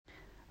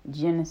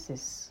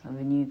Genesis of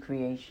a new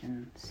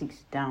creation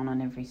seeks down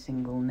on every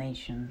single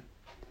nation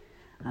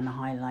and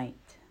highlight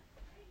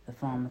the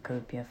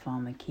pharmacopoeia,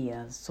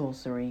 pharmakia, the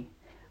sorcery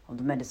of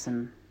the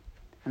medicine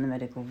and the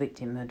medical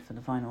victimhood for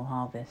the final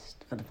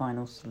harvest, for the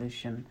final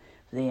solution,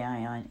 for the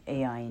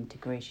AI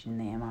integration,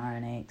 the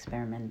mRNA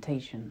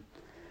experimentation.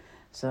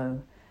 So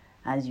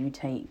as you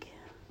take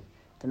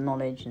the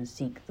knowledge and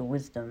seek the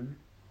wisdom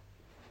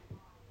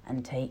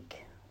and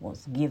take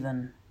what's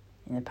given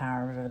in the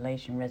power of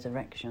revelation,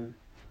 resurrection,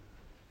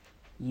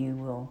 you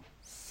will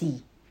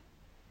see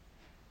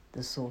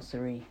the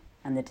sorcery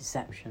and the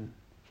deception.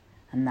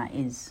 And that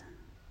is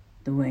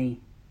the way,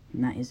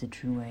 and that is the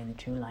true way, the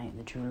true light,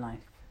 the true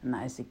life. And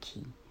that is the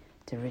key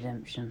to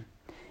redemption,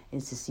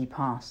 is to see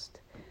past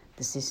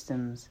the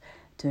systems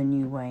to a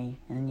new way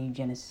and a new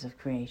genesis of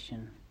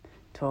creation.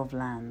 12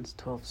 lands,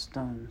 12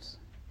 stones,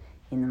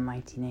 in the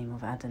mighty name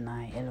of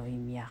Adonai,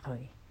 Elohim,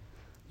 Yahweh,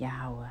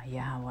 Yahweh,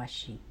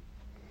 Yahwashi,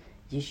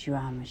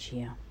 Yeshua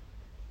Mashiach.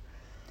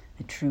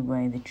 The true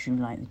way, the true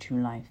light, the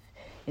true life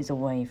is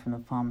away from the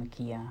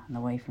pharmakia and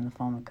away from the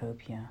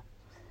pharmacopoeia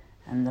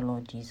and the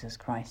Lord Jesus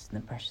Christ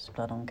and the precious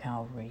blood on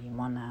Calvary in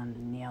one hand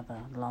and the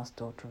other, the last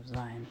daughter of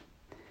Zion.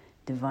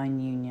 Divine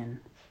union,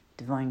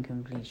 divine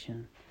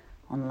completion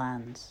on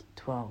lands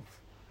 12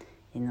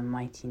 in the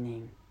mighty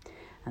name.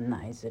 And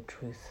that is the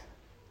truth,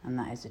 and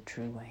that is the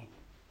true way.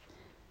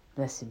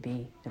 Blessed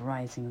be the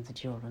rising of the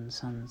children,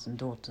 sons and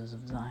daughters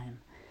of Zion,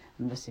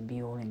 and blessed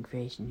be all in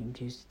creation who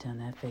choose to turn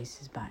their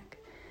faces back.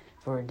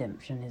 For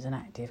redemption is an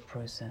active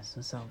process,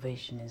 and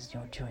salvation is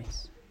your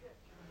choice.